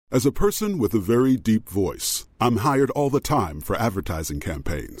As a person with a very deep voice, I'm hired all the time for advertising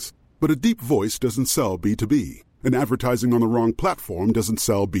campaigns. But a deep voice doesn't sell B2B, and advertising on the wrong platform doesn't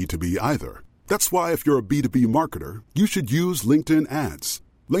sell B2B either. That's why if you're a B2B marketer, you should use LinkedIn ads.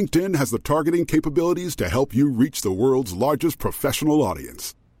 LinkedIn has the targeting capabilities to help you reach the world's largest professional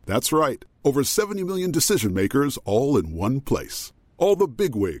audience. That's right, over 70 million decision makers all in one place. All the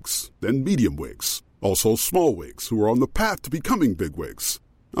big wigs, then medium wigs, also small wigs who are on the path to becoming big wigs.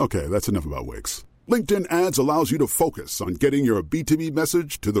 Okay, that's enough about wigs. LinkedIn ads allows you to focus on getting your B2B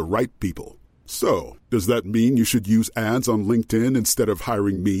message to the right people. So, does that mean you should use ads on LinkedIn instead of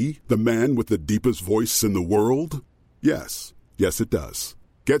hiring me, the man with the deepest voice in the world? Yes. Yes, it does.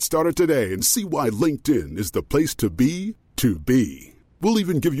 Get started today and see why LinkedIn is the place to be to be. We'll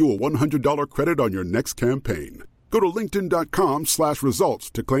even give you a $100 credit on your next campaign. Go to linkedin.com/results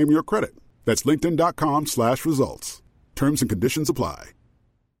to claim your credit. That's linkedin.com/results. Terms and conditions apply.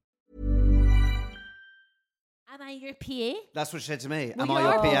 Am I your PA? That's what she said to me. Well, Am I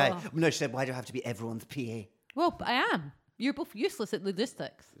your you are. PA? No, she said, why do I have to be everyone's PA? Well, I am. You're both useless at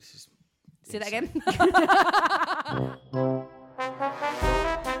logistics. Say that again.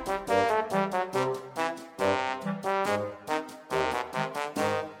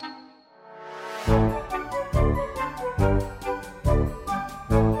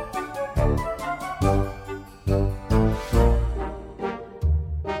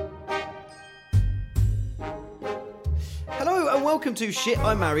 Welcome to Shit,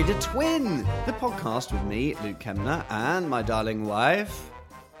 I Married a Twin, the podcast with me, Luke Kemner, and my darling wife...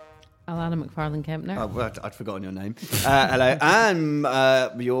 Alana McFarlane Kempner. Oh, I'd forgotten your name. Hello. And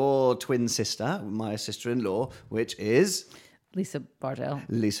your twin sister, my sister-in-law, which is... Lisa Bardell.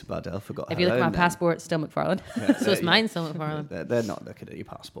 Lisa Bardell, forgot If her you look at my own name. passport, it's still McFarlane. Yeah, so it's mine still McFarlane. They're not looking at your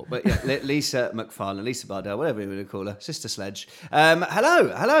passport. But yeah, Lisa McFarlane, Lisa Bardell, whatever you want to call her, Sister Sledge.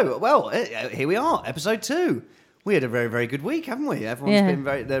 Hello. Well, here we are, episode 2. We had a very, very good week, haven't we? Everyone's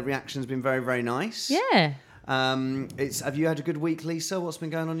been the reaction's been very, very nice. Yeah. Have you had a good week, Lisa? What's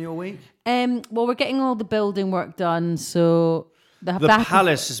been going on in your week? Well, we're getting all the building work done, so the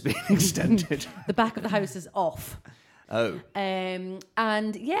palace has been extended. The back of the house is off. Oh. And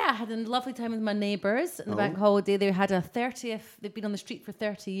yeah, I had a lovely time with my neighbours in the bank holiday. They had a 30th, they've been on the street for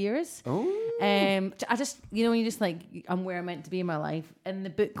 30 years. Oh. I just, you know, when you just like, I'm where I'm meant to be in my life. In the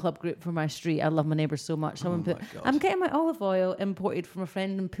book club group for my street, I love my neighbours so much. Someone put, I'm getting my olive oil imported from a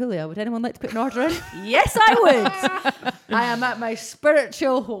friend in Puglia. Would anyone like to put an order in? Yes, I would. I am at my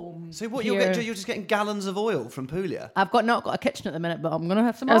spiritual home. So what here. you're just getting gallons of oil from Puglia? I've not got a kitchen at the minute, but I'm going to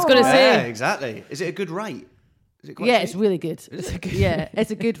have some. I was going to say. Yeah, exactly. Is it a good rate? Yeah, cheap? It's really good. It's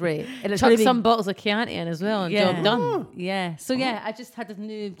a good rate. And chuck some bottles of Chianti in as well and job done. Oh. Yeah. So I just had this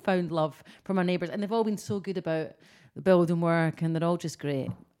newfound love for my neighbours, and they've all been so good about the building work, and they're all just great.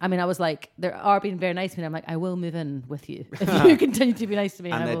 I mean, I was like, they are being very nice to me. I'm like, I will move in with you if you continue to be nice to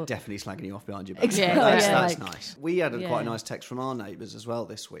me. And they're definitely slagging you off behind your back. Exactly. That's nice. We had quite a nice text from our neighbours as well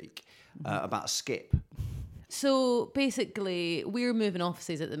this week about a skip. So basically, we're moving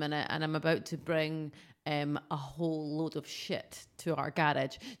offices at the minute, and I'm about to bring a whole load of shit to our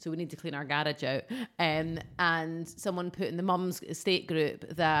garage. So we need to clean our garage out. And someone put in the mum's estate group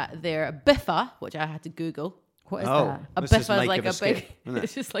that their biffa, which I had to Google. What is that? A biffa is like a big.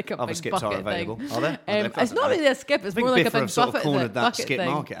 It's just like a Other big skips bucket are available. thing. Are there? It's not really a skip. It's more like a big sort of bucket cornered that bucket skip thing.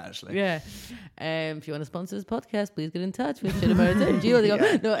 market, actually. Yeah. If you want to sponsor this podcast, please get in touch with Shit About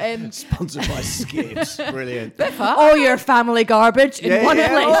It. No, sponsored by Skips. Brilliant. Biffa. All your family garbage in one place.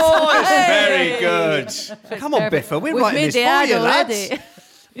 Oh, it's very good. Come on, Biffa. We're writing this for you, lads.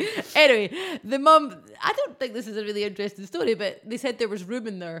 Anyway, the mum, I don't think this is a really interesting story, but they said there was room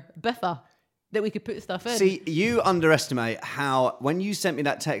in their biffa that we could put stuff in. See, you underestimate how, when you sent me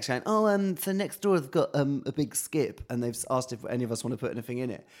that text saying, so next door has got a big skip and they've asked if any of us want to put anything in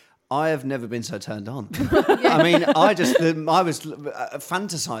it. I have never been so turned on. I mean, I was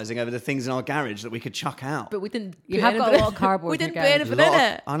fantasizing over the things in our garage that we could chuck out. But we didn't. You have got a lot of cardboard. We didn't put anything in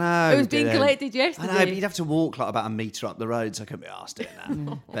it. I know. It was being collected yesterday. I know, but you'd have to walk like about a metre up the road, so I couldn't be asked doing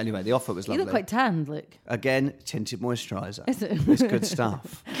that. But anyway, the offer was lovely. You look quite tanned, Luke. Again, tinted moisturiser. Is it? It's good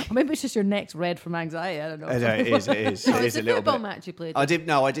stuff. Or maybe it's just your neck's red from anxiety. I don't know. It is. It is a little football bit. match you played. I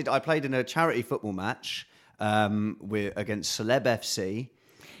did. I played in a charity football match against Celeb FC.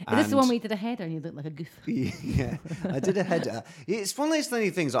 Is this the one where you did a header and you looked like a goof? Yeah, I did a header. It's one of those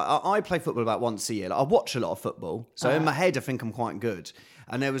things. I play football about once a year. Like, I watch a lot of football, so in my head I think I'm quite good.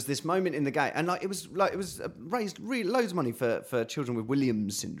 And there was this moment in the game, and it was raised really loads of money for children with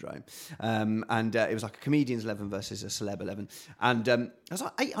Williams syndrome, and it was like a comedians 11 versus a celeb 11, and there was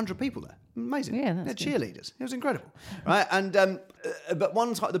like 800 people there. Amazing. Yeah, they're that's cheerleaders. It was incredible, right? And but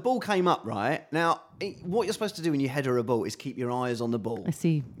one time the ball came up, right? Now, what you're supposed to do when you header a ball is keep your eyes on the ball. I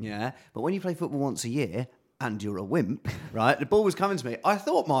see. Yeah, but when you play football once a year and you're a wimp, right? The ball was coming to me. I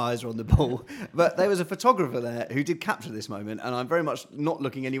thought my eyes were on the ball, but there was a photographer there who did capture this moment, and I'm very much not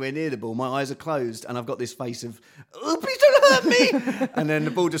looking anywhere near the ball. My eyes are closed, and I've got this face of, oh, please don't hurt me. And then the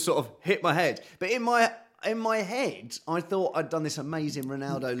ball just sort of hit my head. But in my head, I thought I'd done this amazing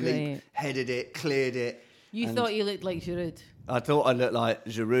Ronaldo leap, headed it, cleared it. You thought you looked like Giroud. I thought I looked like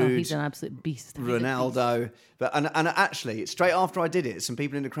Giroud. Oh, he's an absolute beast. Ronaldo. But and actually, straight after I did it, some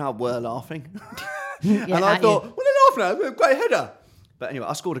people in the crowd were laughing. Yeah, and I thought, what are they laughing at? Great header. But anyway,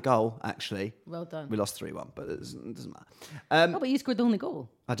 I scored a goal, actually. Well done. We lost 3-1, but it doesn't matter. Oh, but you scored the only goal.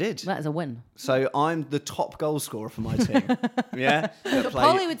 I did. That is a win. So I'm the top goal scorer for my team. Yeah?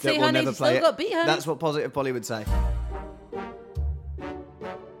 Polly would say, honey, you still got beat, honey. That's what Positive Polly would say.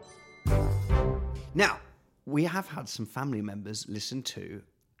 Now, we have had some family members listen to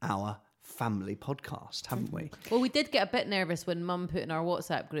our family podcast, haven't we? Well, we did get a bit nervous when Mum put in our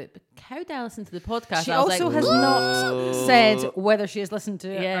WhatsApp group, how did I listen to the podcast? She also has not said whether she has listened to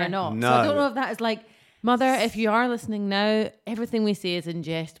it or not. No. So I don't know if that is like, Mother, if you are listening now, everything we say is in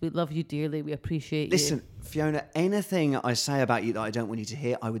jest. We love you dearly. We appreciate you. Listen, Fiona, anything I say about you that I don't want you to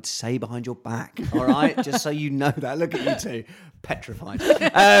hear, I would say behind your back, all right? Just so you know that. Look at you two, petrified.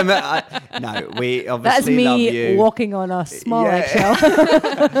 No, we obviously love you. That's me walking on a small eggshell.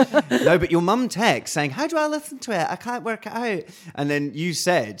 No, but your mum text saying, how do I listen to it? I can't work it out. And then you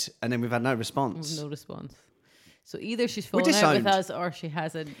said, and then we've had no response. No response. So either she's fallen out with us or she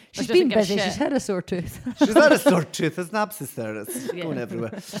hasn't. She's been busy. She's had a sore tooth. She's had a sore tooth. There's an abscess there. It's going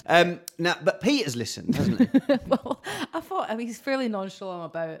everywhere. Now, but Peter's listened, hasn't he? Well, I mean, he's fairly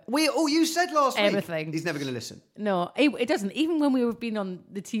nonchalant about You said last everything. Week he's never going to listen. No, it doesn't. Even when we've been on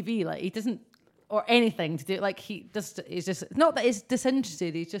the TV, like, he doesn't, or anything to do. Like, he's just not that he's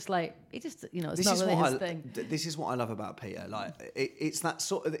disinterested. He's just like, it's not really his thing. This is what I love about Peter. Like, it's that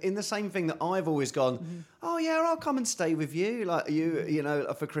sort of, in the same thing that I've always gone, oh yeah, I'll come and stay with you, like you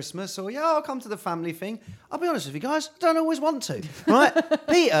know, for Christmas, or yeah, I'll come to the family thing. I'll be honest with you guys, I don't always want to, right?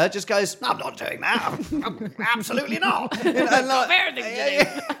 Peter just goes, I'm not doing that. Absolutely not. And oh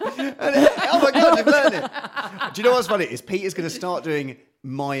my God, you've learned it. Do you know what's funny? Is Peter's going to start doing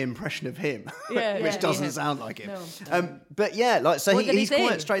my impression of him, which doesn't sound like him. No. But yeah, like, so he's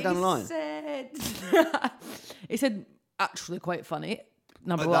quite straight down the line. He said, actually quite funny.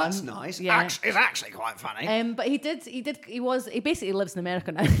 Number one. That's nice. Yeah. It's actually quite funny. But he basically lives in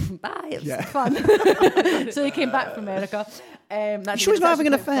America now. Bye. It's fun. So he came back from America. You sure he's not having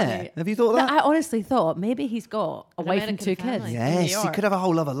an affair? Funny. Have you thought that? I honestly thought maybe he's got a wife and 2 kids. Yes, he could have a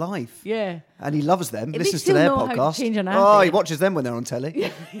whole other life. Yeah. And he loves them, listens to their podcast. He watches them when they're on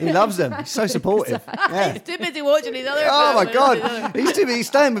telly. He loves them. He's so supportive. Yeah. He's too busy watching his other Oh my God. He's too busy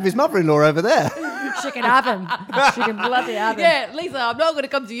staying with his mother-in-law over there. She can have him. She can bloody have him. Yeah, Lisa, I'm not going to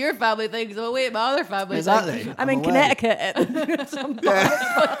come to your family things. I'm away at my other family Exactly. things. I'm in Connecticut at some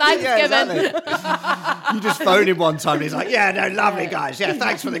Thanksgiving. Exactly. You just phone him one time and he's like, yeah, no, lovely guys. Yeah,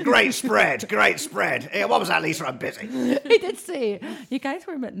 thanks for the great spread. Great spread. Yeah, what was that, Lisa? I'm busy. He did say, you guys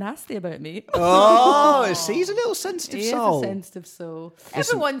were a bit nasty about me. Oh, he's a little sensitive soul. He is a sensitive soul.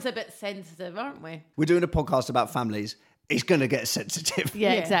 Everyone's a bit sensitive, aren't we? We're doing a podcast about families. It's going to get sensitive.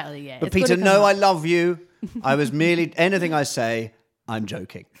 Yeah, exactly, yeah. But Peter, no, I love you. I was merely, anything I say, I'm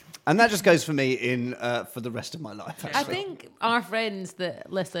joking. And that just goes for me for the rest of my life, actually. I think our friends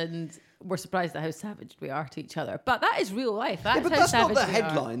that listened were surprised at how savage we are to each other. But that is real life. That's but how that's savage not the we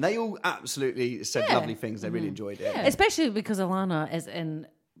headline. They all absolutely said lovely things. They really enjoyed it. Yeah. Especially because Alana is in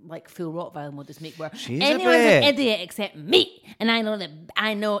like full Rottweiler mode this week, where anyone's an idiot except me, and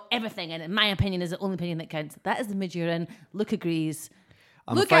I know everything, and my opinion is the only opinion that counts. That is the mood you're in. Luke agrees.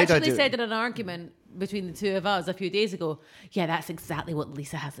 Luke actually said in an argument between the two of us a few days ago, yeah, that's exactly what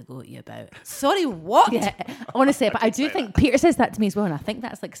Lisa has to go at you about. Sorry, what? Yeah, honestly, but I do think Peter says that to me as well, and I think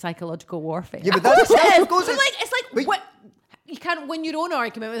that's like psychological warfare. Yeah, but that's of course it's like what. You can't win your own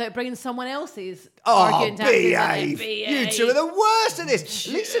argument without bringing someone else's arguing tactics. You two are the worst at this.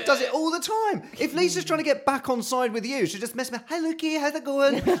 Lisa does it all the time. If Lisa's trying to get back on side with you, she'll just mess me. Hey, Lukey, how's it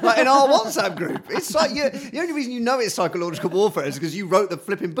going? Like in our WhatsApp group. It's like the only reason you know it's psychological warfare is because you wrote the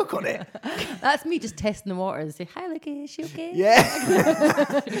flipping book on it. That's me just testing the waters. Say, hi, Lukey, is she okay? Yeah.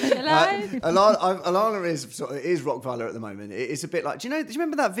 Alana is Rottweiler at the moment. It's a bit like, do you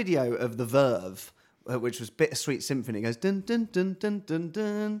remember that video of the Verve? which was Bittersweet Symphony. It goes dun dun dun dun dun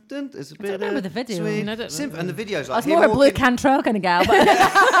dun dun. It's a bit remember the video. sweet I don't symphony. And the video's I like was more a him Blu walking- Cantrell kind of gal.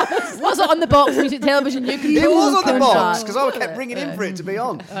 But Was it on the box music television? You can It was on the box Contract. because I kept ringing in for it to be on.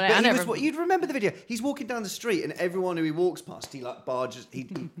 All right, But I he never- was, you'd remember the video. He's walking down the street, and everyone who he walks past, he like barges.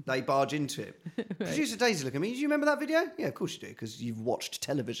 They barge into him. Producer Daisy, look at me. Do you remember that video? Yeah, of course you do, because you've watched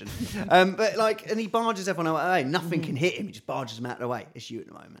television. But like, and he barges everyone away. Nothing can hit him. He just barges them out of the way. It's you at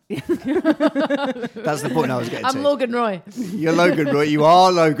the moment. That's the point I was getting I'm to. Logan Roy. You're Logan Roy. You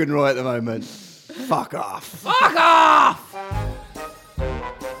are Logan Roy at the moment. Fuck off. Fuck off!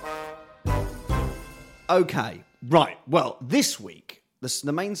 Okay, right. Well, this week,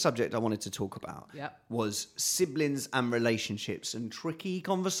 the main subject I wanted to talk about Yep. was siblings and relationships and tricky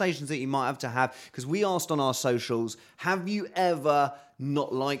conversations that you might have to have. Because we asked on our socials, have you ever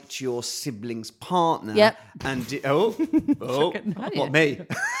not liked your sibling's partner? Yep. And what, me?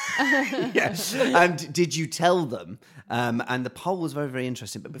 Yeah. And did you tell them? And the poll was very, very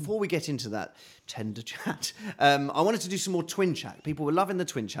interesting. But before we get into that tender chat, I wanted to do some more twin chat. People were loving the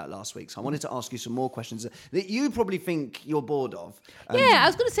twin chat last week, so I wanted to ask you some more questions that you probably think you're bored of. Yeah, I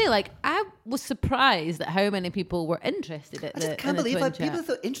was going to say, like, I was surprised at how many people were interested at I the just can't in the believe twin that people chat.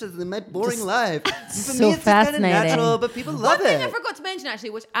 are interested in my boring life. For so me, it's kind of fascinating. natural, but people love One thing I it. forgot to mention, actually,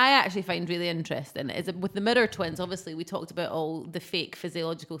 which I actually find really interesting, is that with the mirror twins, obviously, we talked about all the fake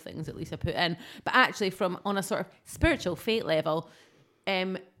physiological things that Lisa put in, but actually, from on a sort of spiritual fate level,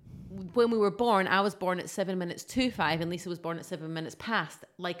 when we were born, I was born at 7 minutes to 5, and Lisa was born at 7 minutes past,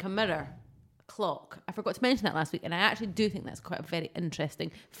 like a mirror clock. I forgot to mention that last week, and I actually do think that's quite a very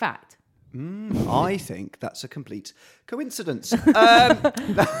interesting fact. I think that's a complete coincidence.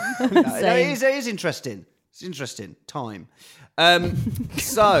 It is interesting. It's interesting. Time.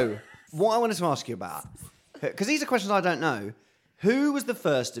 So, what I wanted to ask you about, because these are questions I don't know. Who was the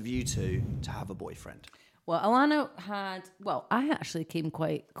first of you two to have a boyfriend? Well, Alana had. Well, I actually came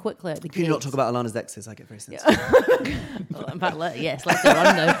quite quickly at the Can gate. you not talk about Alana's exes? I get very sensitive. Well, in fact, yes, let's go on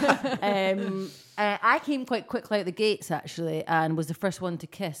now. I came quite quickly out the gates actually, and was the first one to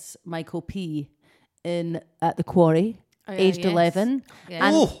kiss Michael P. at the Quarry, Oh, yeah, aged yes. 11, Yeah.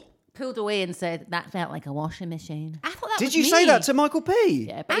 and Oh. pulled away and said that felt like a washing machine. I thought that Did was you me. say that to Michael P?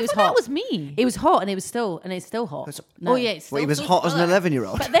 Yeah, but I he was thought hot. that was me. He was hot, and it's still hot. Oh, yeah, it's Well, he still was so hot as an colour.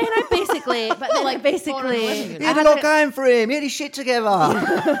 11-year-old. But then I basically, He had a lot going for him. He had his shit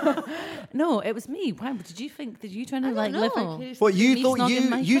together. no, it was me. Why did you think? Did you try to like live know. out? What you me thought snogging you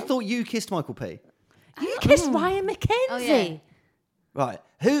Michael? thought you kissed Michael P? You kissed Ryan McKenzie. Oh, yeah. Right.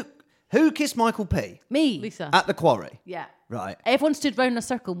 Who kissed Michael P? Me, Lisa. At the Quarry? Yeah. Right. Everyone stood round in a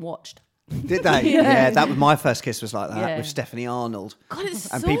circle and watched. Did they? Yeah, that was my first kiss was like that Yeah. with Stephanie Arnold. God,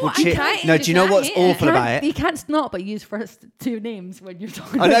 it's And so people exciting. No, do you know what's awful about it? You can't not but use first two names when you're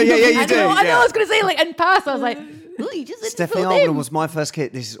talking. I know, yeah, you I do. know, I know. yeah. I was going to say like in past. I was like, ooh, you just said Stephanie the full Arnold name. was my first kiss.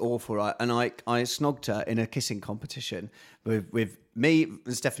 This is awful, right? And I snogged her in a kissing competition with me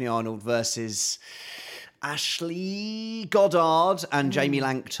and Stephanie Arnold versus Ashley Goddard and Jamie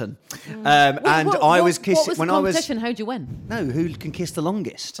Langton. And I was kissing What was when the I was competition? How'd you win? no, who can kiss the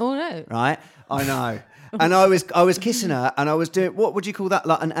longest? Oh no. Right? I know. And I was kissing her, and I was doing, what would you call that?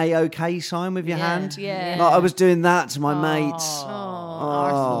 Like an AOK sign with your hand? yeah. Like I was doing that to my mates.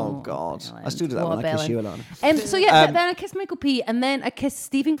 Arsehole. God. Brilliant. I still do that What when a I kiss you, bellend. Alana. So yeah, then I kissed Michael P, and then I kissed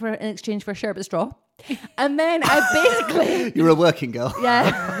Stephen in exchange for a sherbet straw, and then I basically You're a working girl.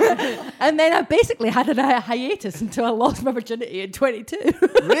 yeah, and then I basically had a hiatus until I lost my virginity at 22.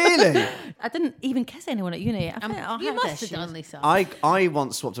 Really? I didn't even kiss anyone at uni. You must have done, Lisa. I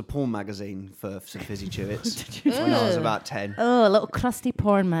once swapped a porn magazine for some fizzy chewits when I was about 10. Oh, a little crusty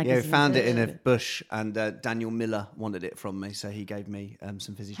porn Yeah, magazine. we found it in a bush, and Daniel Miller wanted it from me, so he gave me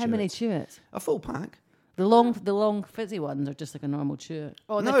some fizzy How chewits. many chewits? A full pack. The long fizzy ones are just like a normal chewit.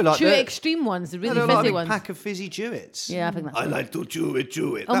 Oh, No, the like two the- extreme ones, the really No, they're fizzy like a ones. pack of fizzy chewits. Yeah, I think that's. I like to chew it.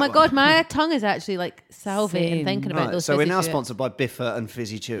 Oh that my one. god, my tongue is actually like salivating Same. thinking about Right, those. so we're fizzy now chewits. sponsored by Biffa and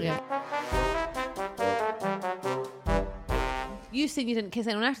Fizzy Chewy. Yeah. You saying you didn't kiss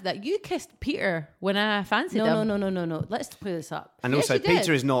anyone after that? You kissed Peter when I fancied him. No. Let's clear this up. And Yes, also, you did.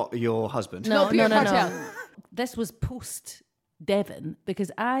 Peter is not your husband. No, Peter Cartel. This was post Devon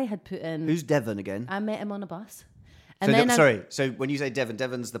because I had put in. Who's Devon again? I met him on a bus. Sorry, so when you say Devon,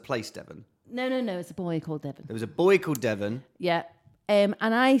 Devon's the place Devon. No, it's a boy called Devon. There was a boy called Devon. Yeah. And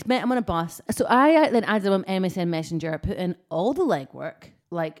I met him on a bus. So I then added him on MSN Messenger, put in all the legwork,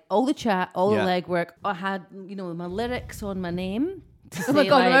 like all the chat, all Yeah. the legwork. I had, my lyrics on my name. Oh my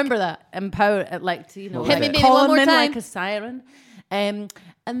God, remember that. Empower, like to, What Hit was me it? maybe call one him more in time. like a siren. And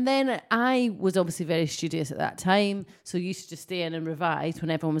And then I was obviously very studious at that time, so used to just stay in and revise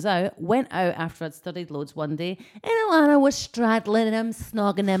when everyone was out. Went out after I'd studied loads one day, and Alana was straddling him,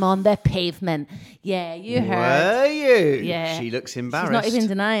 snogging him on the pavement. Yeah, you heard. Were you? Yeah. She looks embarrassed. She's not even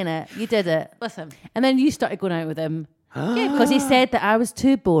denying it. You did it. Listen. And then you started going out with him. Because he said that I was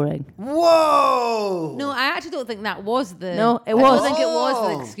too boring. Whoa! No, I actually don't think that was the... No, it I was. don't think it was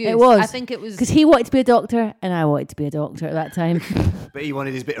the excuse. It was. I think it was... Because he wanted to be a doctor, and I wanted to be a doctor at that time. But he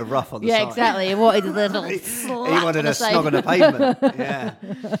wanted his bit of rough on the Yeah, side. exactly. He wanted a little He slap wanted on a the side. snog on the pavement. Yeah.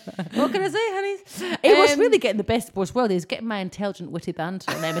 What can I say, honey? It was really getting the best of both worlds. He was getting my intelligent, witty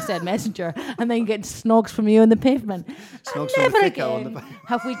banter on MSN Messenger, and then getting snogs from you on the pavement. Snogs And from the never thicko on again the pavement.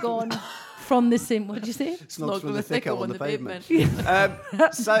 have we gone from the same... What did you say? Snogs from the thicko on the pavement.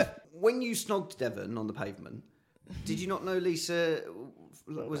 So, when you snogged Devon on the pavement, did you not know Lisa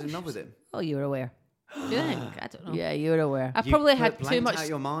was in love with him? Oh, you were aware. Do you think? I don't know. Yeah, you were aware. I probably had too blanked much... out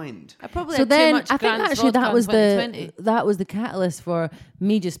your mind. I probably So had too then, much I think Grant's actually vodka that in was 2020. the catalyst for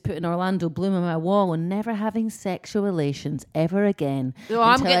me just putting Orlando Bloom on my wall and never having sexual relations ever again No,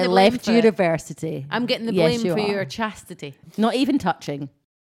 I'm until getting I the blame left for it. university. I'm getting the Yes, blame you for are. your chastity. Not even touching,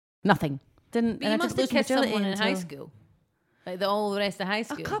 nothing. Didn't. But and I you must didn't have lose kissed virginity someone in high until- school. Like all the rest of high A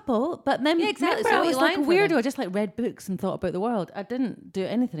school. couple, but then Yeah, exactly. remember, So I what was you like a lying for then? weirdo. I just like read books and thought about the world. I didn't do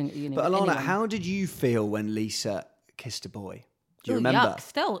anything at uni. But with Alana, anyone. how did you feel when Lisa kissed a boy? Do you Ooh, remember? Yuck,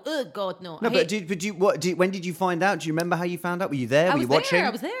 still. Oh, God, no. No, I but hate- when did you find out? Do you remember how you found out? Were you there? I Were was you watching? there. I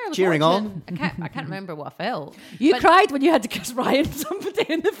was there. I was cheering watching. on. I can't remember what I felt. You But- cried when you had to kiss Ryan somebody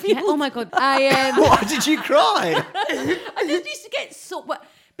in the field. Yeah, oh my God. I What did you cry? I just used to get so... What,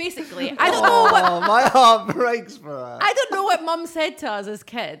 basically, I don't know what... Oh, my heart breaks for her. I don't know what Mum said to us as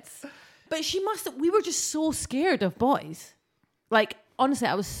kids, but she must have... We were just so scared of boys. Like, honestly,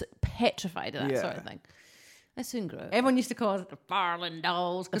 I was petrified of that sort of thing. I soon grew up. Everyone used to call us the Farland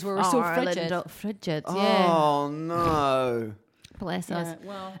dolls because we were so frigid. Frigid, yeah. Oh no! Bless us.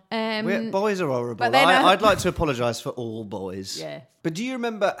 Well, boys are horrible. but then, I'd like to apologise for all boys. Yeah. But do you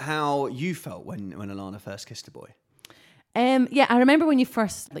remember how you felt when Alana first kissed a boy? Yeah, I remember when you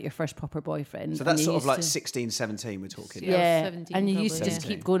first, like your first proper boyfriend. So and that's you sort of used like to- 16, 17 we're talking. Yeah. Yeah, 17 and you used to probably, just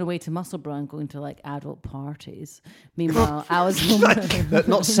yeah. keep going away to Musselburgh and going to like adult parties. Meanwhile, I was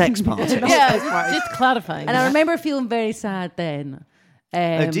Not sex parties. yeah, just clarifying. And I remember feeling very sad then.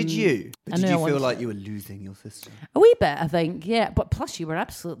 Oh, did you? I Did know you I feel wanted- like you were losing your sister? A wee bit, I think, yeah. But plus, you were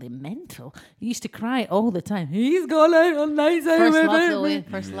absolutely mental. You used to cry all the time. He's gone out on nights out First with love, me. Lily.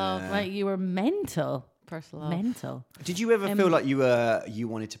 First love. Like you were mental. First love. Mental. Did you ever feel like you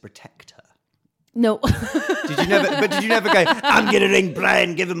wanted to protect her? No. Did you never? But did you never go? I'm gonna ring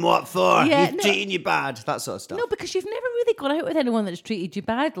Brian, give him what for? Yeah, He's no. treating you bad. That sort of stuff. No, because you've never really gone out with anyone that's treated you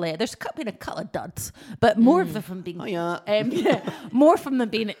badly. There's been a couple of duds, but more of them from being yeah. more from them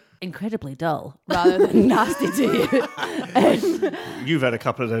being incredibly dull rather than nasty to you. You've had a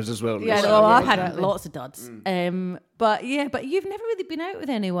couple of those as well. Yeah, Lisa. no, I've had lots of duds. But you've never really been out with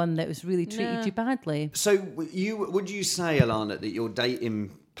anyone that was really treated you badly. So would you say, Alana, that your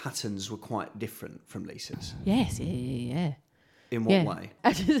dating patterns were quite different from Lisa's? Yes, yeah. In what way?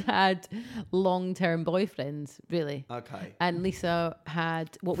 I just had long-term boyfriends, really. Okay. And Lisa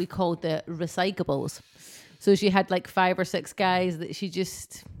had what we called the recyclables. So she had like 5 or 6 guys that she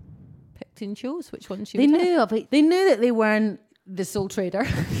just picked and chose which ones she They would have. knew of it. They knew that they weren't the sole trader.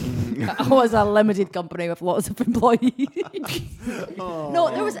 It was a limited company with lots of employees.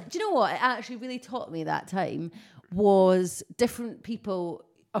 No, there was. Do you know what? It actually really taught me that time was different people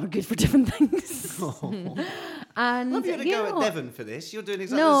are good for different things. And Love you to you go know, at Devon for this. You're doing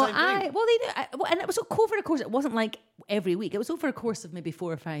exactly No, the same thing. well, they do, and it was over a course. It wasn't like every week. It was over a course of maybe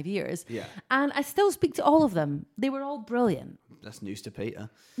 4 or 5 years. Yeah. And I still speak to all of them. They were all brilliant. That's news to Peter.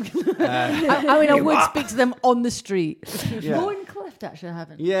 I mean, I would speak to them on the street. Yeah. Owen Clift, actually, I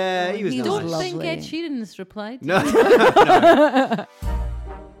haven't. Yeah, he was He nice. was Don't think lovely. Ed Sheeran's replied. No.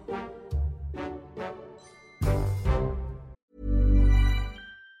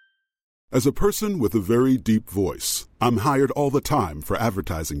 As a person with a very deep voice, I'm hired all the time for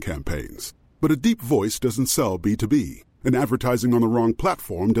advertising campaigns. But a deep voice doesn't sell B2B, and advertising on the wrong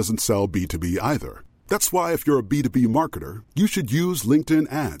platform doesn't sell B2B either. That's why if you're a B2B marketer, you should use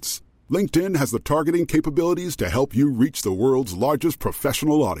LinkedIn ads. LinkedIn has the targeting capabilities to help you reach the world's largest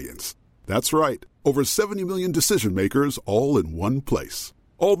professional audience. That's right, over 70 million decision makers all in one place.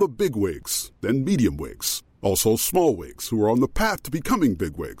 All the big wigs, then medium wigs, also small wigs who are on the path to becoming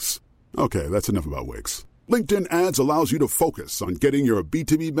big wigs. Okay, that's enough about wigs. LinkedIn ads allows you to focus on getting your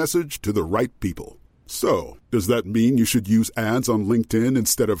B2B message to the right people. So, does that mean you should use ads on LinkedIn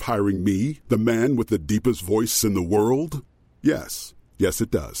instead of hiring me, the man with the deepest voice in the world? Yes. Yes,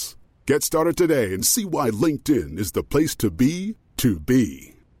 it does. Get started today and see why LinkedIn is the place to be to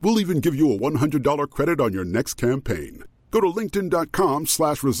be. We'll even give you a $100 credit on your next campaign. Go to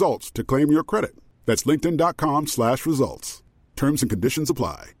linkedin.com/results to claim your credit. That's linkedin.com/results. Terms and conditions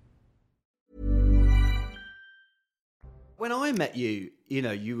apply. When I met you,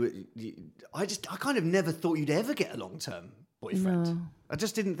 I kind of never thought you'd ever get a long-term boyfriend. No. I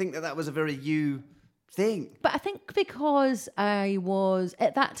just didn't think that was a very you thing. But I think because I was,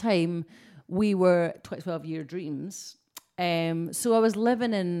 at that time, we were 12-year dreams. So I was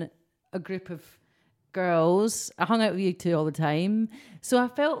living in a group of girls. I hung out with you two all the time. So I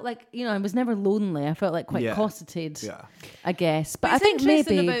felt like, I was never lonely. I felt like quite cosseted, I guess. But I it's think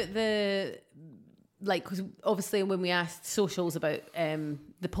interesting maybe... about the... Like, because obviously when we asked socials about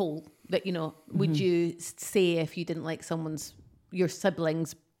the poll, that, would you say if you didn't like your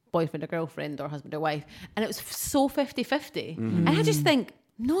sibling's boyfriend or girlfriend or husband or wife? And it was so 50-50. And I just think,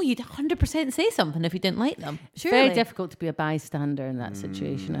 no, you'd 100% say something if you didn't like them. It's very difficult to be a bystander in that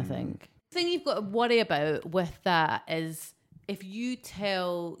situation, I think. The thing you've got to worry about with that is if you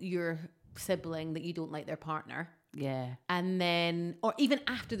tell your sibling that you don't like their partner, and then, or even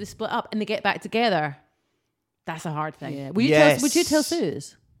after they split up and they get back together, that's a hard thing. Yeah. Would you tell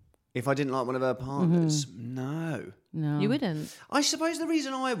Suze? If I didn't like one of her partners? No. You wouldn't. I suppose the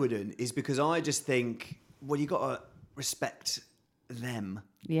reason I wouldn't is because I just think, well, you got to respect them.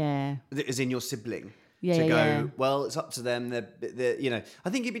 Yeah. As in your sibling. Yeah, to go, yeah. well, it's up to them. They're, I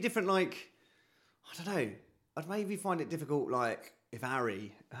think it'd be different, like, I don't know. I'd maybe find it difficult, like, if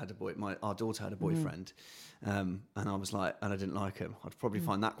Harry had our daughter had a boyfriend, and I was like, and I didn't like him, I'd probably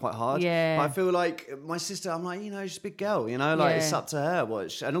find that quite hard. Yeah. But I feel like my sister, I'm like, she's a big girl, it's up to her.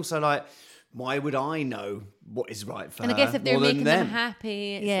 And also, like, why would I know what is right for her? And I guess if they're more than making them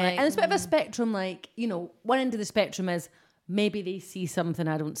happy, it's like, and it's a bit of a spectrum, like, one end of the spectrum is maybe they see something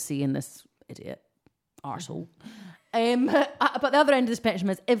I don't see in this idiot arsehole. But the other end of the spectrum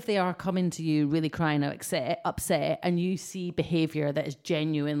is if they are coming to you really crying out upset and you see behaviour that is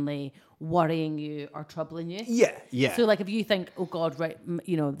genuinely worrying you or troubling you. Yeah. So like if you think, oh God, right,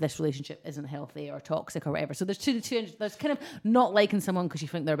 this relationship isn't healthy or toxic or whatever. So there's there's kind of not liking someone because you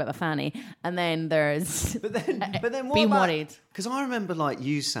think they're a bit of a fanny, and then there's but then what being about, worried. Because I remember like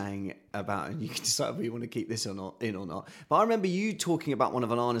you saying about, and you can decide whether you want to keep this or not. But I remember you talking about one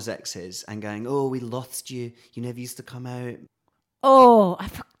of Alana's exes and going, "Oh, we lost you. You never used to come out." Oh, I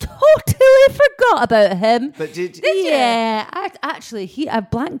totally forgot about him. But did yeah, I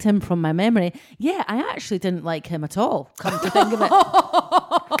blanked him from my memory. Yeah, I actually didn't like him at all. Come to think of it.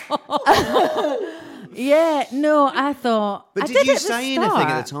 Yeah, no, I thought. But did you say anything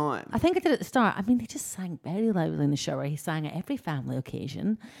at the time? I think I did at the start. I mean, they just sang very loudly in the shower. He sang at every family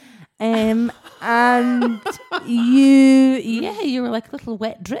occasion. And you were like a little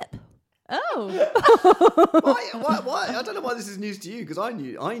wet drip. oh, Why? I don't know why this is news to you, because I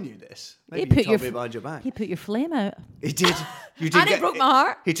knew this. Maybe He you told me behind your back. He put your flame out. He did. You did. and it broke my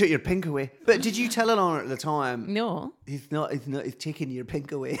heart. He took your pink away. But did you tell Alana at the time? No. He's taking your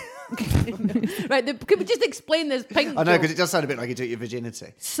pink away. Right, could we just explain this pink I know, joke? because it does sound a bit like he took your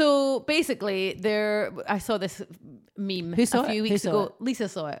virginity. So basically, I saw this meme Who saw a few it? weeks Who saw ago. Lisa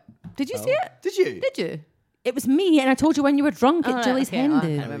saw it. Did you see it? Did you? Did you? It was me, and I told you when you were drunk at Julie's hen I do.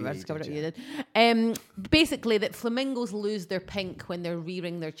 can't remember. I discovered it. You did. Basically, that flamingos lose their pink when they're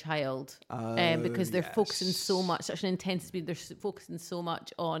rearing their child, because they're focusing so much, such an intense speed. They're focusing so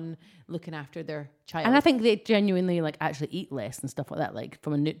much on looking after their child. And I think they genuinely actually eat less and stuff like that, like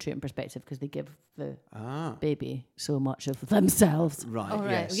from a nutrient perspective, because they give the baby so much of themselves. Right. Oh,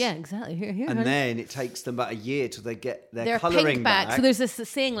 right. Yes. Yeah, exactly. Here, And honey. then it takes them about a year till they get their Pink colouring back. So there's this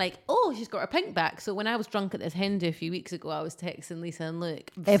saying like, "Oh, she's got her pink back." So when I was drunk at this hen do a few weeks ago, I was texting Lisa and Luke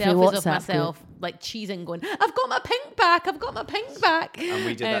Every selfies of WhatsApp myself, like cheesing, going, "I've got my pink back. I've got my pink back." And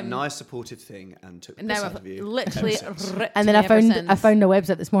we did that nice supportive thing and took the And piss now out of I've you. literally ever since. ripped And then me I ever since. found a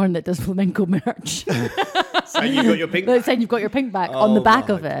website this morning that does flamenco merch. So you got your pink That's back. saying you've got your pink back on the back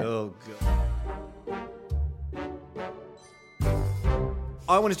of it. Oh, God.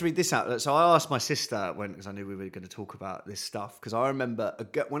 I wanted to read this out. So I asked my sister because I knew we were going to talk about this stuff. Because I remember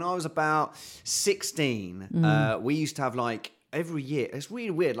when I was about 16, we used to have like every year. It's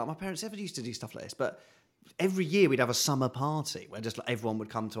really weird. Like my parents never used to do stuff like this, but every year we'd have a summer party where just like everyone would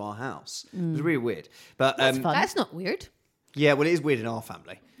come to our house. It was really weird. But fun. That's not weird. yeah, well, it is weird in our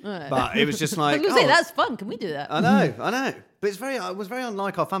family. But it was just I like, was going to say, that's fun. Can we do that? I know. But it was very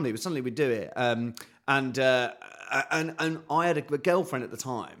unlike our family. But suddenly we'd do it. And I had a girlfriend at the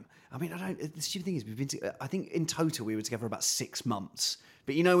time. I mean, the stupid thing is, I think in total we were together about 6 months.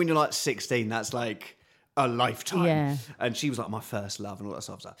 But you know, when you're like 16, that's like a lifetime. Yeah. And she was like my first love and all that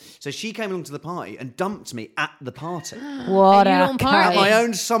sort of stuff. So she came along to the party and dumped me at the party. What At your a own At party? my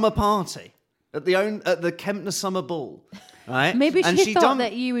own summer party. At the Kempner Summer Ball. Right? Maybe And she thought dumped-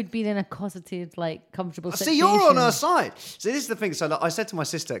 that you would be in a closeted, like, comfortable situation. See, you're on her side. So this is the thing. So like, I said to my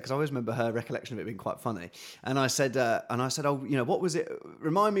sister, because I always remember her recollection of it being quite funny, and I said, oh, you know, what was it?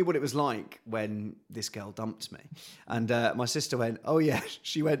 Remind me what it was like when this girl dumped me. And my sister went, oh yeah.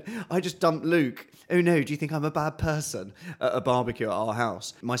 She went, I just dumped Luke. Oh no, do you think I'm a bad person at a barbecue at our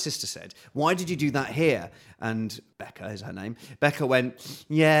house? My sister said, why did you do that here? And Becca is her name. Becca went,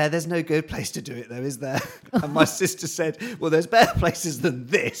 yeah, there's no good place to do it though, is there? And my sister said, well, there's better places than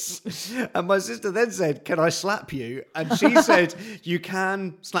this. And my sister then said, can I slap you? And she said, you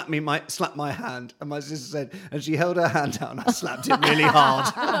can slap my hand. And my sister said, and she held her hand out and I slapped it really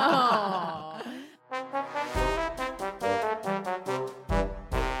hard.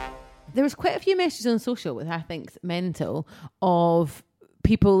 There was quite a few messages on social, which I think's mental, of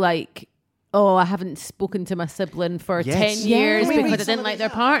people like, oh, I haven't spoken to my sibling for Yes. 10 years Yeah. because I didn't like their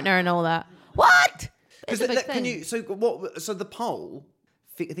partner and all that. What? It's a big Can thing. you? So the poll,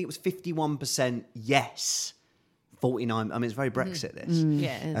 I think it was 51% yes, 49. I mean, it's very Brexit. This,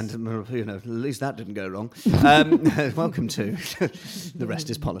 Yeah, it is. and you know, at least that didn't go wrong. Welcome to the rest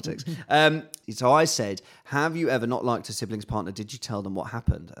is politics. So I said, have you ever not liked a sibling's partner? Did you tell them what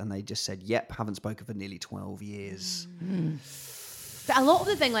happened? And they just said, yep, haven't spoken for nearly 12 years. But a lot of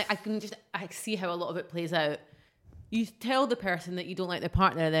the thing, like I see how a lot of it plays out. You tell the person that you don't like their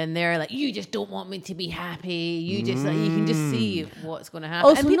partner, then they're like, you just don't want me to be happy. You just like, you can just see what's going to happen.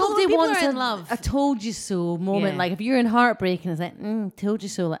 Also, and people nobody wants are in a love. I told you so moment. Yeah. Like, if you're in heartbreak and it's like, told you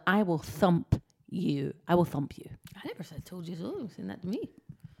so, like, I will thump you. I will thump you. I never said told you so. You're saying that to me.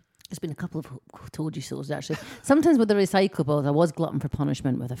 There's been a couple of told you so's, actually. Sometimes with the recyclables, I was glutton for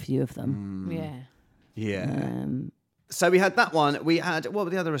punishment with a few of them. Yeah. Yeah. So we had that one. We had, what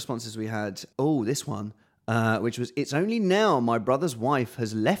were the other responses we had? Oh, this one, which was, it's only now my brother's wife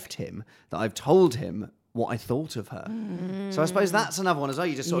has left him that I've told him what I thought of her. So I suppose that's another one as well.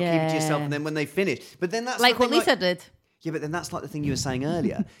 You just sort of keep it to yourself, and then when they finish. But then that's Like the what thing, Lisa did. Yeah, but then that's like the thing you were saying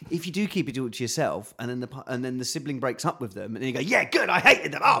earlier. If you do keep it all to yourself, and then the sibling breaks up with them, and then you go, "Yeah, good, I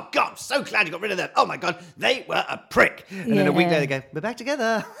hated them. Oh God, I'm so glad you got rid of them. Oh my God, they were a prick." And then a week later, they go, "We're back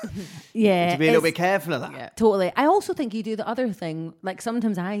together." Yeah. To be a little bit careful of that. Yeah. Totally. I also think you do the other thing. Like,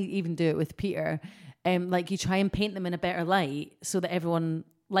 sometimes I even do it with Peter. Like, you try and paint them in a better light so that everyone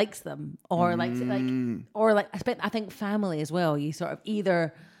likes them, or I think family as well. You sort of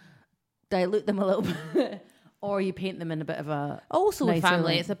either dilute them a little bit, or you paint them in a bit of a Also with nicer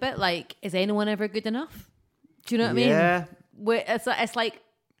family, light. it's a bit like, is anyone ever good enough? Do you know what I Yeah. mean? Where it's like,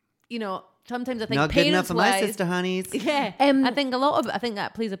 you know, sometimes I think Not good enough for my parents-wise- sister, honeys. Yeah, Um, I think a lot of it. I think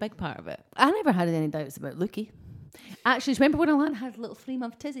that plays a big part of it. I never had any doubts about Lukey. Actually, do you remember when Alana had a little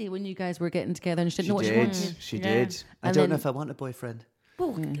 3-month tizzy when you guys were getting together and she didn't know what she wanted? She Yeah. did. I And don't then- know if I want a boyfriend.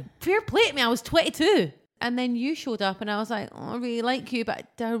 Well, fair play to me. I was 22. And then you showed up and I was like, oh, I really like you,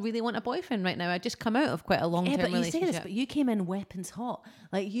 but do I really want a boyfriend right now? I just come out of quite a long-term Yeah, but you say relationship. this, but you came in weapons hot.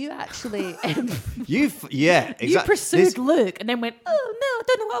 Like, you actually... Yeah, exactly. You pursued Luke and then went, oh, no, I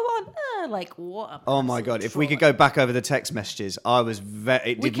don't know what I want. Like, what a Oh my God! If we could go back over the text messages, I was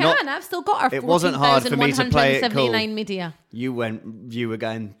very. we can. I've still got our It wasn't hard for me to play it cool. 14,179 media. You were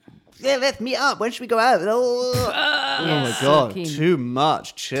going. Yeah, let's meet up. When should we go out? Oh my so God! keen. Too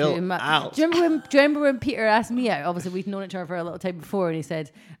much. Chill Too much. out. Do you remember when Peter asked me out? Obviously, we'd known each other for a little time before, and he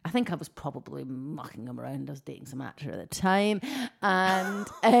said, I think I was probably mucking him around. I was dating some actor at the time.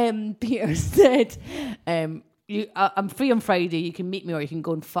 And Peter said, I'm free on Friday. You can meet me or you can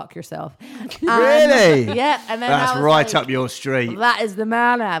go and fuck yourself. Really? Yeah. And then That's I was right like, up your street. That is the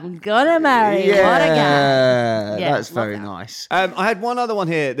man I'm gonna marry. What a guy. Yeah, That's love very that. nice. I had one other one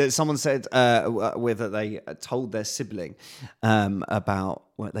here that someone said whether they told their sibling about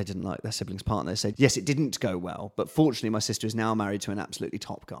what they didn't like their sibling's partner. They said, yes, it didn't go well, but fortunately my sister is now married to an absolutely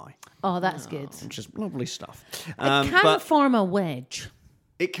top guy, Oh, that's good. which is lovely stuff. It can but form a wedge.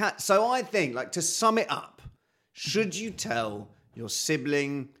 it can. So I think, like, to sum it up, should you tell your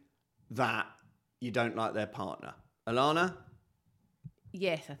sibling that you don't like their partner? Alana?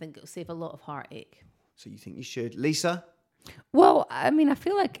 Yes, I think it'll save a lot of heartache. So you think you should. Lisa? Well, I mean, I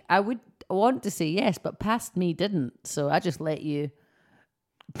feel like I would want to say yes, but past me didn't. So I just let you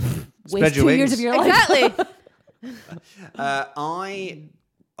waste your 2 years wings. of your life. Exactly.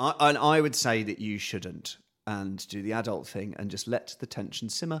 I would say that you shouldn't, and do the adult thing and just let the tension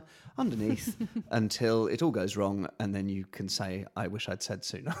simmer underneath until it all goes wrong, and then you can say, I wish I'd said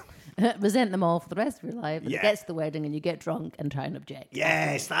sooner. Resent them all for the rest of your life. And Yeah. it gets to the wedding and you get drunk and try and object.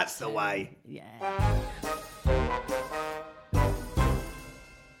 Yes, that's the way. Yeah.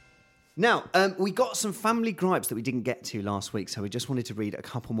 Now, we got some family gripes that we didn't get to last week, so we just wanted to read a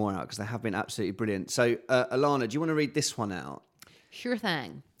couple more out because they have been absolutely brilliant. So, Alana, do you want to read this one out? Sure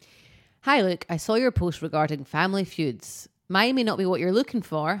thing. Hi, Luke. I saw your post regarding family feuds. Mine may not be what you're looking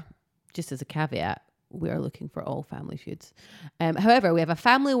for. Just as a caveat, we are looking for all family feuds. However, we have a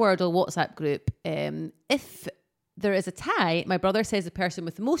family Wordle WhatsApp group. If there is a tie, my brother says the person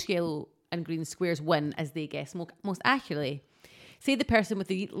with the most yellow and green squares win as they guess most accurately. Say the person with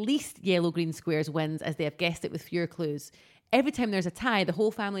the least yellow green squares wins as they have guessed it with fewer clues. Every time there's a tie, the whole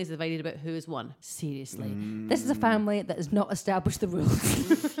family is divided about who has won. Seriously. This is a family that has not established the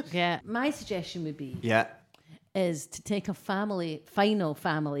rules. Yeah. My suggestion would be Is to take a final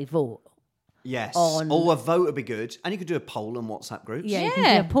family vote. Yes. Or a vote would be good. And you could do a poll on WhatsApp groups. Yeah, you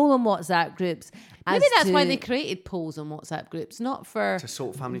can do a poll on WhatsApp groups. Maybe that's why they created polls on WhatsApp groups, not for... To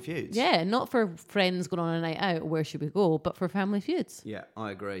sort family feuds. Yeah, not for friends going on a night out, where should we go, but for family feuds. Yeah,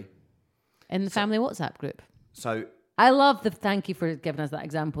 I agree. In the family WhatsApp group. So... I love thank you for giving us that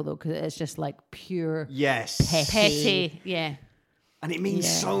example, though, because it's just like pure... Yes. Petty, yeah. And it means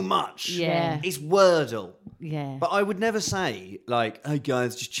so much. Yeah. It's Wordle. Yeah. But I would never say, like, hey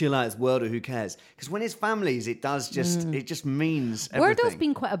guys, just chill out, it's Wordle, who cares? Because when it's families, it does just, it just means everything. Wordle's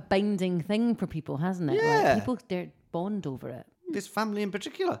been quite a binding thing for people, hasn't it? Yeah. Like, people bond over it. This family in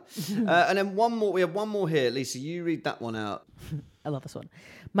particular. And then we have one more here. Lisa, you read that one out. I love this one.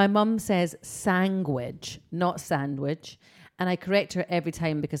 My mum says sandwich, not sandwich. And I correct her every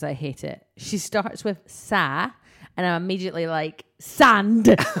time because I hate it. She starts with sa, and I'm immediately like, sand.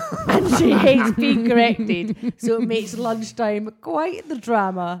 And she hates being corrected. So it makes lunchtime quite the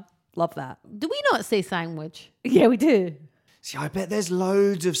drama. Love that. Do we not say sandwich? Yeah, we do. See, I bet there's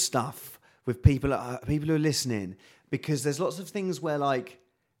loads of stuff with people who are listening, because there's lots of things where, like,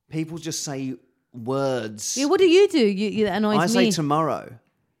 people just say words. Yeah, what do? You that annoys me. I say tomorrow,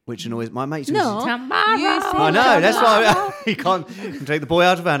 which annoys my mates. No, tomorrow. You say I know, that's why you can't take the boy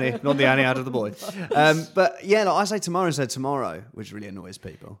out of Annie, not the Annie out of the boy. But yeah, like, I say tomorrow instead of tomorrow, which really annoys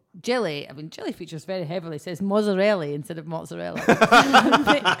people. Jelly features very heavily. It says mozzarella instead of mozzarella.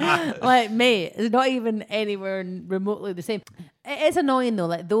 Like, mate, it's not even anywhere remotely the same. It is annoying though.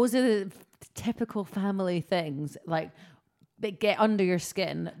 Like, those are the typical family things, like, that get under your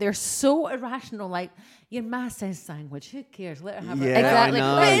skin. They're so irrational. Like, your ma says sandwich. Who cares? Let her have it. Yeah, exactly.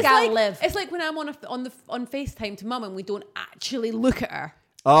 I know. But it's like when I'm on FaceTime to mum and we don't actually look at her.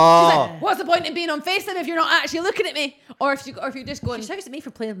 Oh, She's like, what's the point in being on FaceTime if you're not actually looking at me? Or if you're just going. She shouts at me for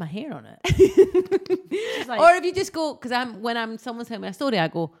playing with my hair on it. She's like, or if you just go, because when someone's telling me a story, I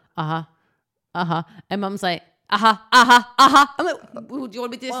go, and mum's like, I'm like, do you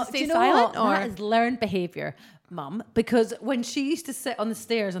want me to just stay silent? Or that is learned behaviour, mum. Because when she used to sit on the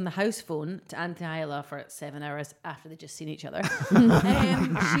stairs on the house phone to Auntie Isla for 7 hours after they'd just seen each other,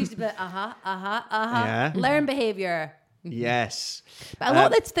 she used to be Yeah. learn behaviour. yes. But a lot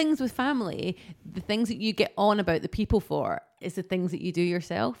of the things with family, the things that you get on about the people for, is the things that you do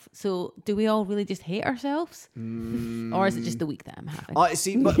yourself. So do we all really just hate ourselves? Or is it just the week that I'm having? I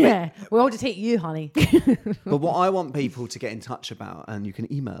see. But We all just hate you, honey. But what I want people to get in touch about, and you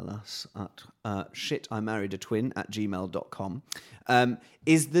can email us at shitimarriedatwin@gmail.com,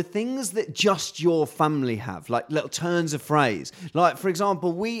 is the things that just your family have, like little turns of phrase. Like, for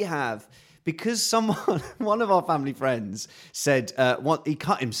example, we have, because one of our family friends said he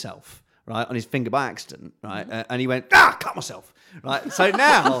cut himself, right, on his finger by accident, right, and he went, cut myself, right. So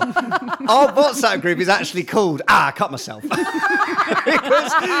now our WhatsApp group is actually called cut myself.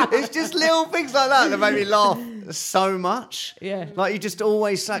 Because it's just little things like that make me laugh so much. Yeah. Like, you just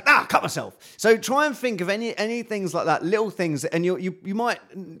always say, cut myself. So try and think of any things like that, little things, and you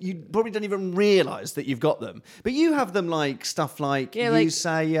probably don't even realise that you've got them. But you have them, like stuff like,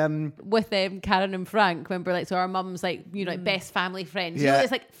 say with Karen and Frank, remember, like, so our mum's like, like best family friends. You know,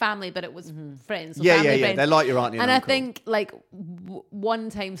 it's like family, but it was friends. So family friends. They're like your auntie and uncle. I think like one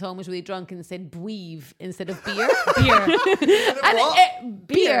time someone was really drunk and said bweave instead of beer.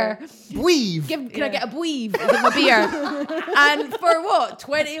 Beer. Bweave. Can I get a bweave instead of a beer? And for what,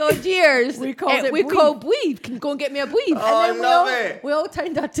 20 odd years we called bweave. Can you go and get me a bweave? Oh, and then I love it. We all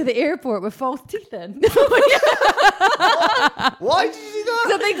turned up to the airport with false teeth in. Why did you do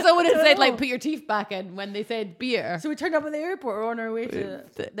that? I think someone had said, like, put your teeth back in when they said beer. So we turned up at the airport. We're on our way to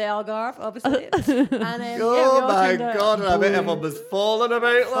the Algarve, obviously. And Oh my God, I bet everyone was falling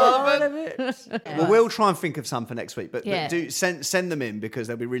about laughing. Well, we'll try and think of some for next week, but do send them in, because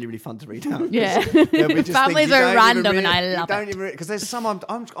they'll be really, really fun to read out. Yeah. Families are random and I love it. Because there's someone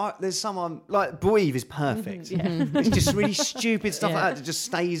like Bweave is perfect. It's just really stupid stuff like that that just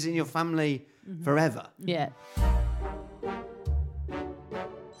stays in your family forever. Yeah.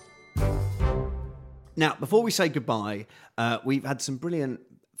 Now, before we say goodbye, we've had some brilliant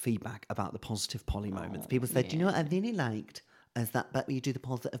feedback about the positive Polly moments. People said, do you know what I really liked? Is that bit where you do the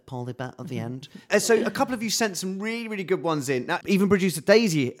positive Polly bit at the end? So a couple of you sent some really, really good ones in. Now, even producer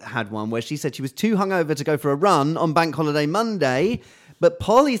Daisy had one where she said she was too hungover to go for a run on Bank Holiday Monday, but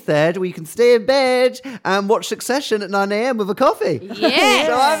Polly said we can stay in bed and watch Succession at 9 a.m. with a coffee. Yes.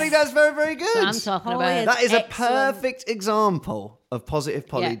 So I think that's very, very good. That's what I'm talking Polly about. That is Excellent. a perfect example of positive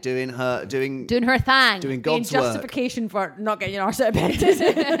Polly Yeah. doing her Doing her thing. doing Being God's work. justification for not getting your arse out of bed, is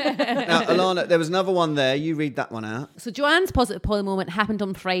it? Now, Alana, there was another one there. You read that one out. So Joanne's positive Polly moment happened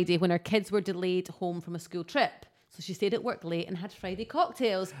on Friday when her kids were delayed home from a school trip. So she stayed at work late and had Friday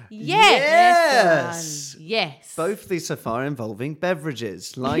cocktails. Yes. Yes. Both these so far involving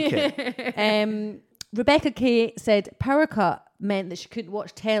beverages. Like it. Rebecca K said power cut meant that she couldn't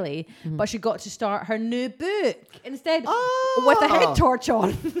watch telly, but she got to start her new book instead with a head torch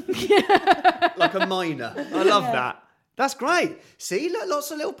on. Like a miner. I love that. That's great. See, look,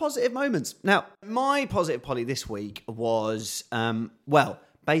 lots of little positive moments. Now, my positive Polly this week was,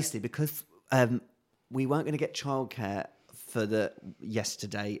 basically because we weren't going to get childcare for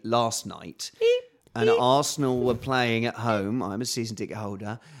last night. And Arsenal were playing at home. I'm a season ticket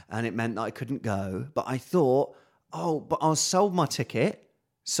holder, and it meant that I couldn't go. But I thought, but I sold my ticket.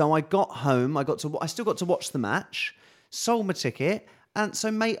 So I got home. I still got to watch the match. Sold my ticket, and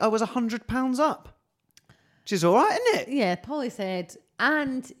so mate, I was £100 up, which is all right, isn't it? Yeah, Polly said,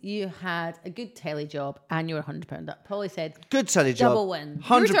 and you had a good telly job and you were £100 up. Polly said, Good telly job. double win.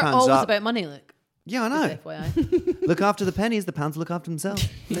 £100 Yours are always up. about money, Luke. Yeah, I know. Just FYI. Look after the pennies, the pounds look after themselves.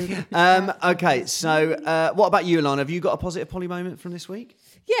 Okay, so what about you, Alana? Have you got a positive Polly moment from this week?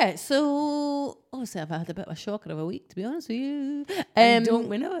 Yeah, so obviously I've had a bit of a shocker of a week, to be honest with you. Don't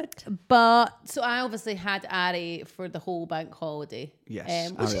we know it? But so I obviously had Ari for the whole bank holiday.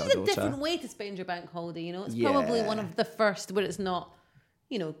 Yes, which Ari, is our a daughter. different way to spend your bank holiday. You know, it's probably Yeah. one of the first where it's not,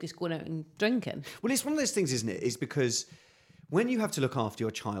 just going out and drinking. Well, it's one of those things, isn't it? Is because when you have to look after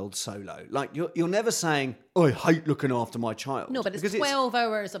your child solo, like you're never saying, "Oh, I hate looking after my child." No, but it's Because 12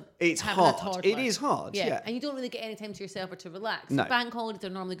 hours of it's having hard. a toddler. It is hard, yeah. And you don't really get any time to yourself or to relax. No. Bank holidays are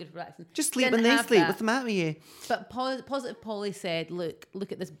normally good for relaxing. Just sleep Didn't when they have sleep. that. What's the matter with you? But positive Polly said, look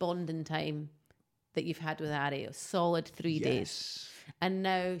at this bonding time that you've had with Ari. A solid 3 days. And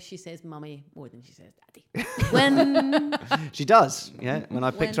now she says mummy more than she says daddy. When She does, yeah. When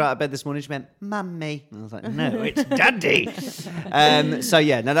I picked her out of bed this morning, she went, "Mummy." And I was like, "No, it's daddy." So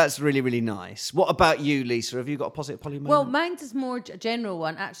yeah, now that's really, really nice. What about you, Lisa? Have you got a positive Polly moment? Well, mine's is more a general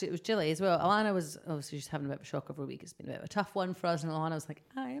one. Actually, it was Jilly as well. Alana was obviously just having a bit of a shock over a week. It's been a bit of a tough one for us. And Alana was like,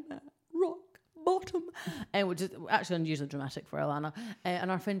 I am at rock bottom. Which is actually unusually dramatic for Alana. And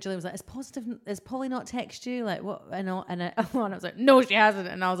our friend Jilly was like, is Polly not text you? Like, what? And Alana was like, no, she hasn't.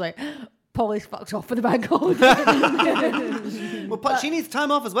 And I was like, Polly's fucked off for the bank holiday. but she needs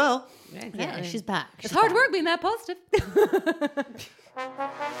time off as well. Yeah, she's back. It's hard work being that positive.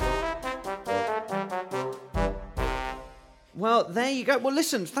 Well, there you go. Well,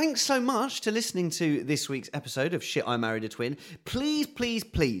 listen, thanks so much to listening to this week's episode of Shit, I Married a Twin. Please, please,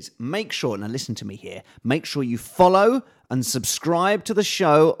 please make sure, now listen to me here, make sure you follow and subscribe to the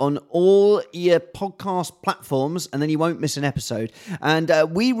show on all your podcast platforms, and then you won't miss an episode. And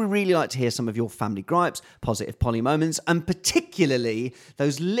we would really like to hear some of your family gripes, positive Polly moments, and particularly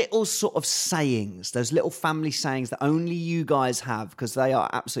those little sort of sayings, those little family sayings that only you guys have, because they are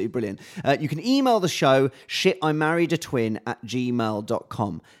absolutely brilliant. You can email the show,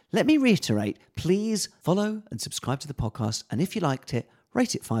 shitimarriedatwin@gmail.com. Let me reiterate, please follow and subscribe to the podcast, and if you liked it,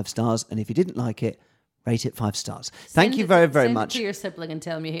 rate it 5 stars, and if you didn't like it, rate it 5 stars. Thank you very, very much. Send it to your sibling and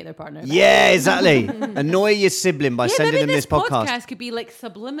tell them you hate their partner. Yeah, exactly. Annoy your sibling by sending them this podcast. Podcast could be like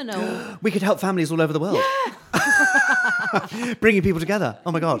subliminal. We could help families all over the world. Yeah. Bringing people together.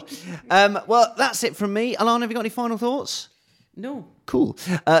 Oh my God. Well, that's it from me. Alana, have you got any final thoughts? No. Cool.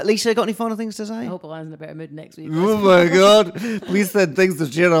 Lisa, got any final things to say? I hope Alana's in a better mood next week. Oh my God. Please send things to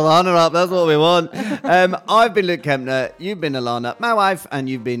cheer Alana up. That's what we want. I've been Luke Kempner. You've been Alana, my wife, and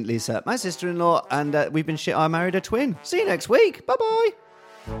you've been Lisa, my sister-in-law. And we've been Shit, I Married a Twin. See you next week. Bye-bye.